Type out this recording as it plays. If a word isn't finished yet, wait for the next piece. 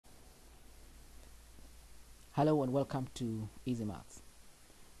Hello and welcome to Easy Maths.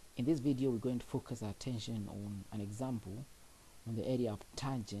 In this video we're going to focus our attention on an example on the area of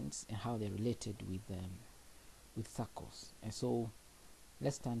tangents and how they're related with circles. And so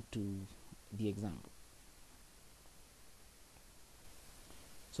let's turn to the example.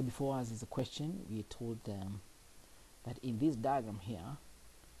 So before us is a question. We are told that in this diagram here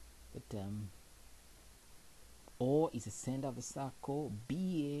that O is the center of the circle,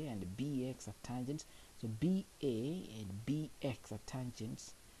 BA and BX are tangents. So BA and BX are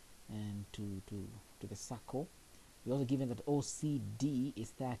tangents and to the circle. We're also given that OCD is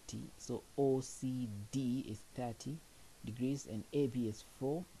 30. So OCD is 30 degrees and AB is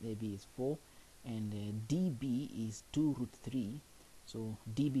 4. AB is 4 and DB is 2 root 3. So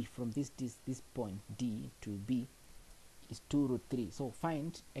DB from this point D to B is 2 root 3. So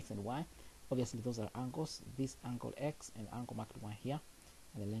find X and Y. Obviously those are angles. This angle X and angle marked Y here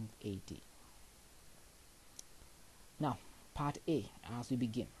and the length 80. Now part A, as we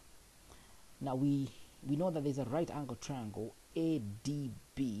begin. Now we know that there's a right angle triangle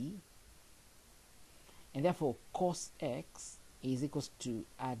ADB, and therefore cos X is equals to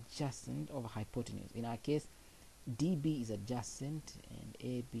adjacent over hypotenuse. In our case, DB is adjacent and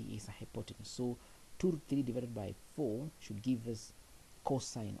AB is a hypotenuse. So 2 root 3 divided by 4 should give us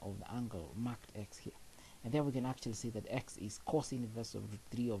cosine of the angle marked X here. And then we can actually say that X is cos inverse of root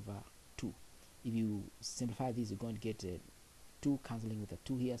 3 over 2. If you simplify this, you're going to get 2 cancelling with a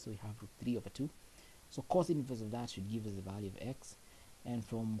 2 here, so we have root 3 over 2. So cos inverse of that should give us the value of X. And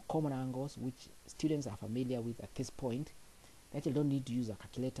from common angles, which students are familiar with at this point, they actually don't need to use a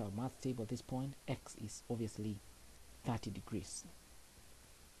calculator or math table at this point. X is obviously 30 degrees.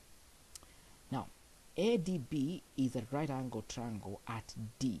 Now, ADB is a right angle triangle at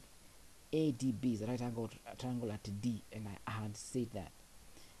D. ADB is a right angle triangle at D, and I had said that.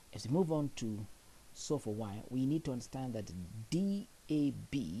 As we move on to solve for Y, we need to understand that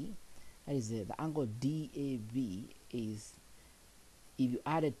DAB, that is the angle DAB, is, if you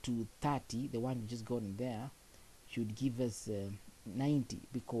add it to 30, the one we just got in there, should give us 90,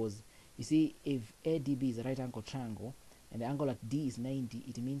 because you see, if ADB is a right angle triangle and the angle at D is 90,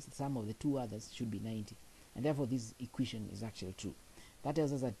 it means the sum of the two others should be 90, and therefore this equation is actually true. That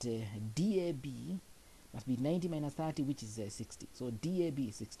tells us that DAB must be 90 minus 30, which is 60. So DAB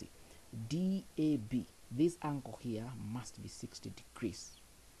is 60. DAB, this angle here must be 60 degrees.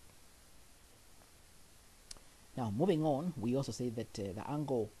 Now moving on, we also say that the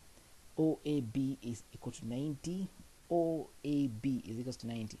angle OAB is equal to 90. OAB is equal to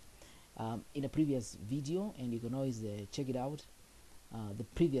 90. In a previous video, and you can always check it out, the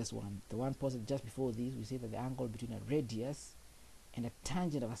previous one, the one posted just before this, we say that the angle between a radius and a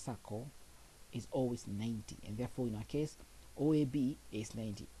tangent of a circle is always 90, and therefore in our case OAB is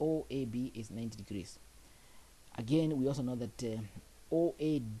 90. OAB is 90 degrees. Again, we also know that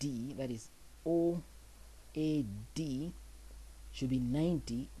OAD, that is OAD, should be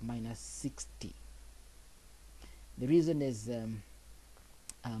 90 minus 60. The reason is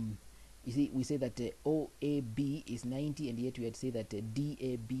you see, we say that OAB is 90, and yet we had to say that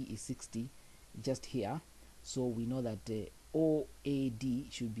DAB is 60 just here. So we know that OAD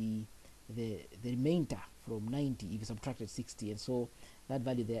should be the remainder from 90 if you subtracted 60, and so that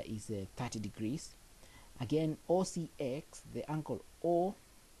value there is 30 degrees. Again, OCX, the angle OCX,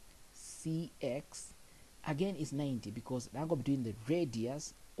 again is 90, because the angle between the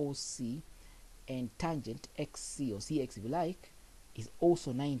radius OC and tangent XC or CX, if you like, is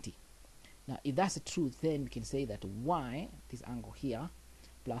also 90. Now if that's the truth, then we can say that Y, this angle here,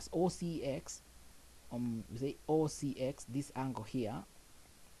 plus OCX, we say OCX, this angle here,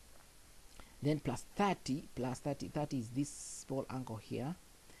 then plus 30 is this small angle here,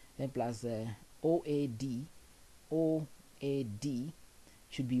 then plus OAD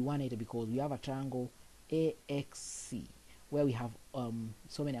should be 180, because we have a triangle AXC where we have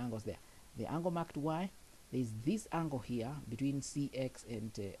so many angles there. The angle marked Y, there is this angle here between CX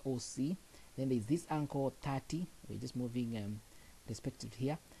and OC, then there is this angle 30, we're just moving respectively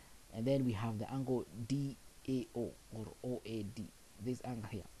here, and then we have the angle DAO or OAD, this angle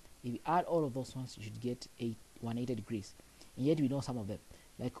here. If you add all of those ones, you should get 180 degrees, and yet we know some of them.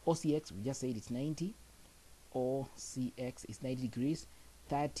 Like OCX, we just said it's 90. OCX is 90 degrees.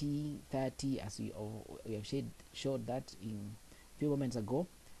 30, as we have showed that in a few moments ago.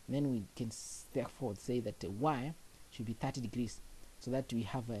 And then we can therefore say that Y should be 30 degrees, so that we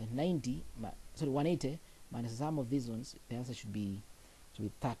have 180 minus the sum of these ones. The answer should be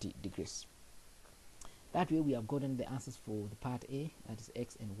 30 degrees. That way we have gotten the answers for the part A, that is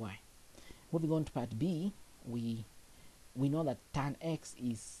X and Y. Moving on to part B, we know that tan X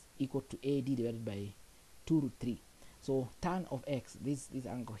is equal to AD divided by 2 root 3. So tan of x, this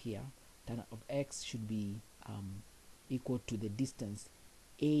angle here, tan of x should be equal to the distance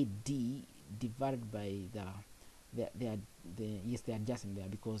AD divided by the adjacent there,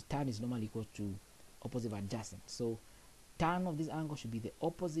 because tan is normally equal to opposite of adjacent. So tan of this angle should be the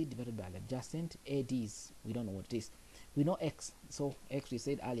opposite divided by the adjacent. AD is, we don't know what it is. We know x, so x we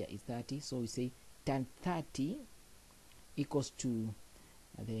said earlier is 30, so we say tan 30 equals to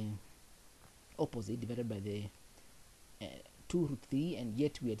the opposite divided by the 2 root 3, and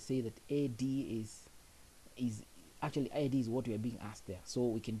yet we had said that AD is actually AD is what we are being asked there, so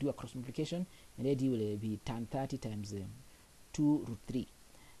we can do a cross multiplication, and AD will be tan 30 times 2 root 3.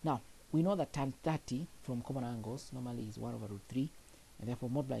 Now we know that tan 30 from common angles normally is 1 over root 3, and therefore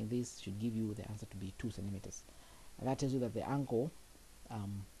multiplying this should give you the answer to be 2 centimeters. And that tells you that the angle,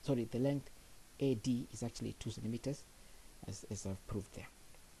 the length AD is actually 2 centimeters, as I've proved there.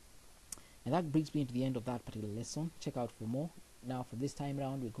 And that brings me to the end of that particular lesson. Check out for more. Now for this time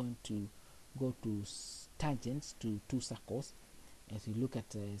round, we're going to go to tangents to two circles as we look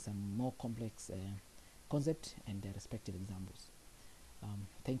at some more complex concepts and their respective examples.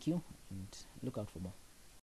 Thank you, and look out for more.